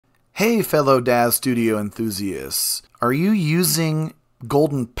Hey fellow Daz Studio enthusiasts, are you using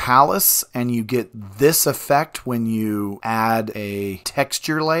Golden Palace and you get this effect when you add a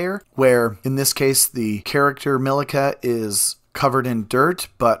texture layer, where in this case the character Milika is covered in dirt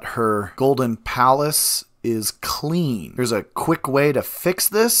but her Golden Palace is clean? There's a quick way to fix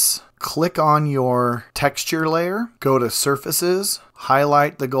this. Click on your texture layer, go to Surfaces,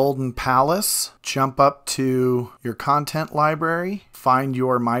 highlight the Golden Palace, jump up to your content library, find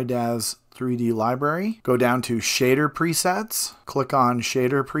your MyDaz 3D library, go down to Shader Presets, click on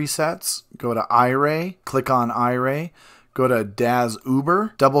Shader Presets, go to Iray, click on Iray, go to Daz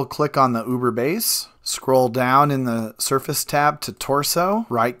Uber, double click on the Uber base, scroll down in the Surface tab to Torso,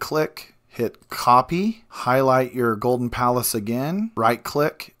 right click, hit Copy, highlight your Golden Palace again, right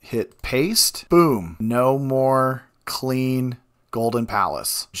click, hit Paste, boom, no more clean Golden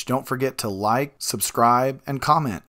Palace. Just don't forget to like, subscribe, and comment.